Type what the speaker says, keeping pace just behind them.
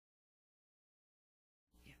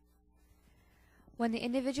When the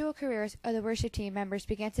individual careers of the worship team members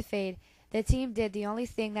began to fade, the team did the only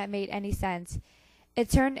thing that made any sense. It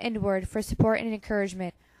turned inward for support and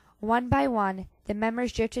encouragement. One by one, the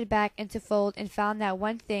members drifted back into fold and found that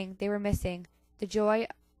one thing they were missing, the joy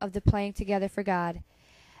of the playing together for God.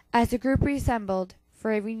 As the group reassembled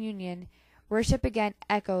for a reunion, worship again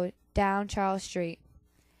echoed down Charles Street.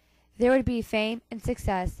 There would be fame and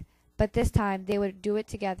success, but this time they would do it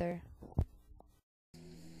together.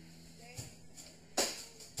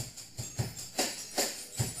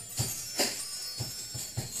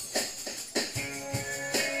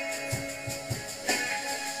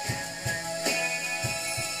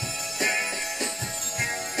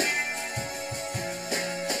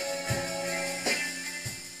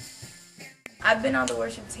 I've been on the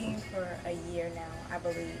worship team for a year now, I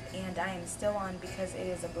believe, and I am still on because it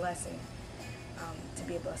is a blessing to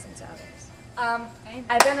be a blessing to others.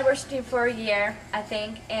 I've been on the worship team for a year, I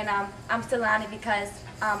think, and I'm still on it because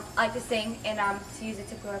I like to sing and to use it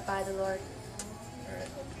to glorify the Lord.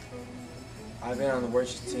 I've been on the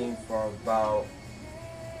worship team for about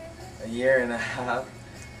a year and a half,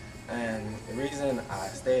 and the reason I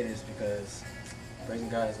stayed is because praising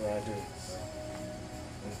God is what I do.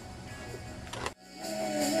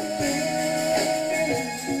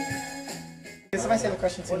 Somebody have a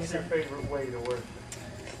question to me. What's your favorite way to worship?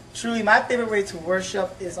 Truly, my favorite way to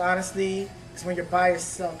worship is honestly when you're by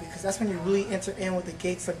yourself, because that's when you really enter in with the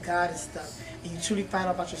gates of God and stuff, and you truly find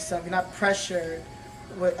out about yourself. You're not pressured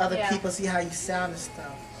with other people, see how you sound and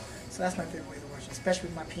stuff. So that's my favorite way to worship, especially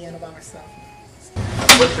with my piano by myself.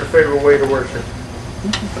 What's your favorite way to worship?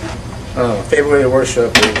 Favorite way to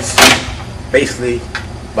worship is basically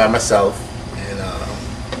by myself.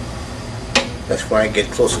 That's where I get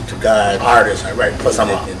closer to God. Artist, I write music,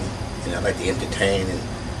 and I like to entertain.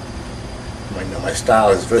 And my style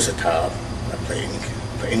is versatile. I play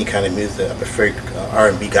any kind of music. I prefer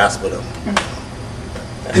R&B, gospel though.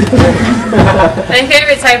 My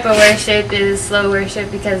favorite type of worship is slow worship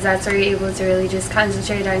because that's where you're able to really just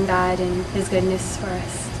concentrate on God and His goodness for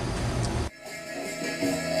us.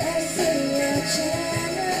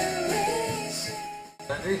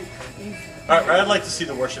 Where I'd like to see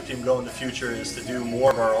the worship team go in the future is to do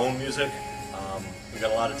more of our own music. We've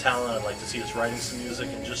got a lot of talent. I'd like to see us writing some music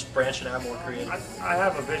and just branching out more creative. I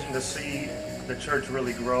have a vision to see the church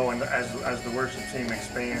really grow, and as the worship team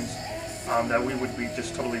expands, that we would be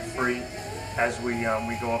just totally free as we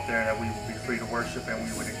go up there, and that we would be free to worship, and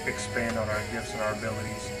we would expand on our gifts and our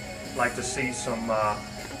abilities. I'd like to see some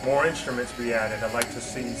more instruments be added. I'd like to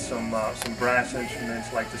see some brass instruments.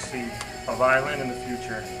 I'd like to see a violin in the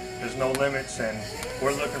future. There's no limits, and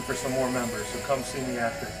we're looking for some more members, so come see me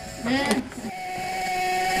after.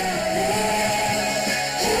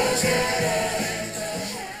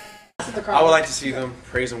 I would like to see them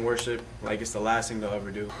praise and worship like it's the last thing they'll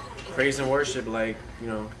ever do. Praise and worship like,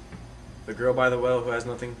 the girl by the well who has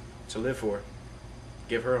nothing to live for.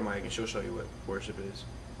 Give her a mic and she'll show you what worship is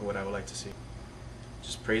and what I would like to see.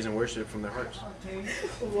 Just praise and worship from their hearts.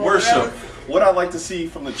 Worship. What I'd like to see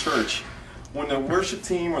from the church. When the worship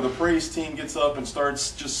team or the praise team gets up and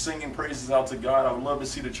starts just singing praises out to God, I would love to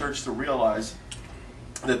see the church to realize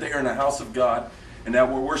that they are in the house of God and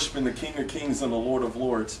that we're worshiping the King of Kings and the Lord of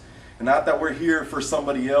Lords. And not that we're here for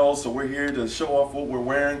somebody else or we're here to show off what we're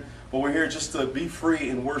wearing, but we're here just to be free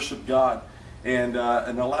and worship God and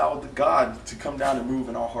allow God to come down and move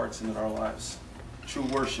in our hearts and in our lives. True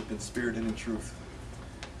worship in spirit and in truth.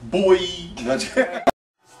 Boy!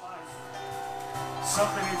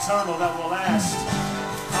 Something eternal that will last.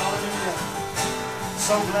 Hallelujah.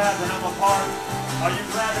 So glad that I'm a part. Are you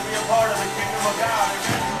glad to be a part of the kingdom of God?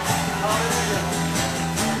 Amen. Hallelujah.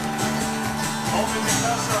 Only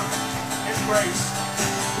because of His grace.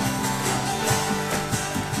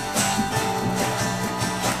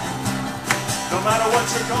 No matter what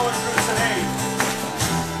you're going through today,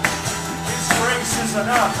 His grace is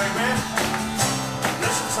enough. Amen.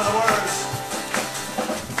 Listen to the words.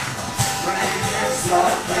 Your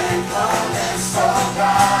faithfulness, oh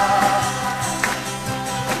God.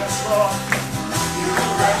 Yes, Lord. You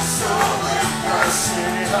wrestle with mercy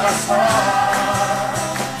in us all.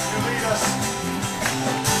 You lead us.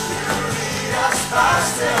 You lead us by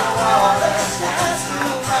still waters and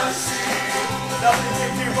through mercy. Nothing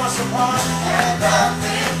can keep us apart. And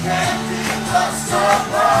nothing can keep us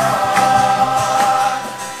apart.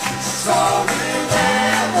 So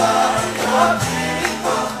remember your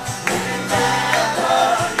people.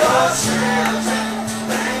 Children,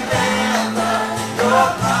 remember your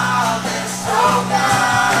promise, oh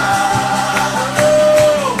God.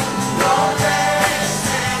 Your grace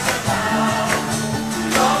is enough.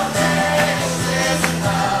 Your grace is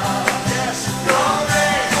enough. Yes, your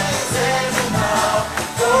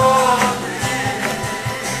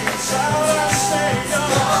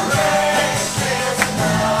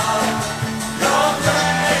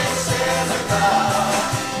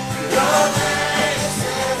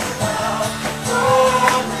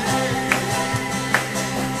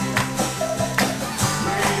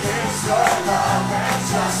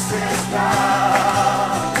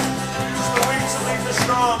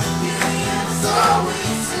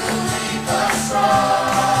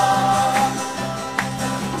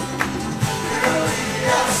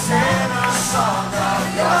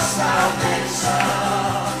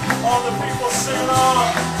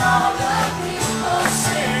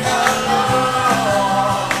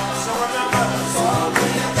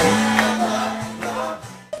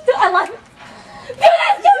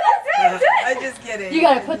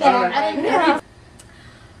better put that on. I didn't know.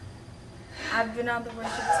 I've been on the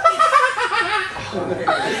worship team.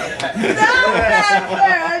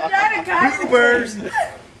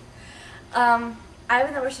 I've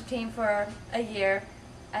been on the worship team for a year,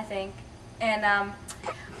 I think, and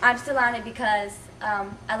I'm still on it because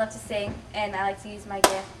I love to sing and I like to use my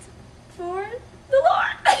gift for the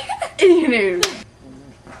Lord. You knew.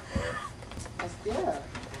 Yeah.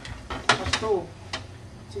 That's cool.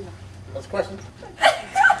 What's the question?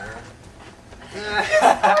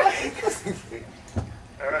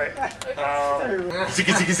 All right.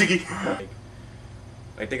 Ziggy, ziggy, ziggy.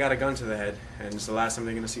 Like they got a gun to the head, and it's the last time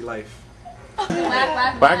they're gonna see life.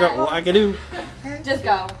 Wackadoo. Just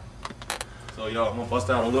go. So yo, I'm gonna bust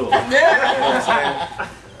out a little. You know what I'm saying?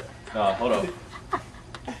 Nah, hold up.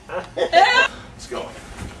 Let's go.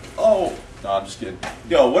 Oh, no, I'm just kidding.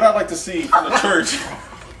 Yo, what I'd like to see from the church.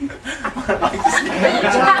 What I'd like to see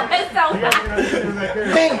from the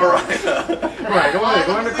church. All right.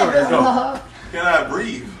 Go in the corner. Go. Can I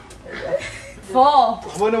breathe? Full.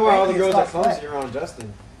 I wonder why all the girls are clumsy around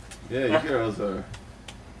Justin. Yeah, you girls are.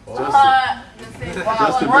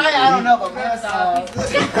 Justin, right? I don't know, but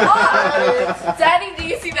Daddy, do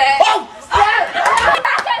you see that?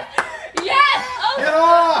 Yes!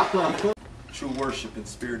 Oh. True worship in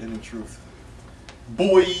spirit and in truth.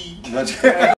 Boy!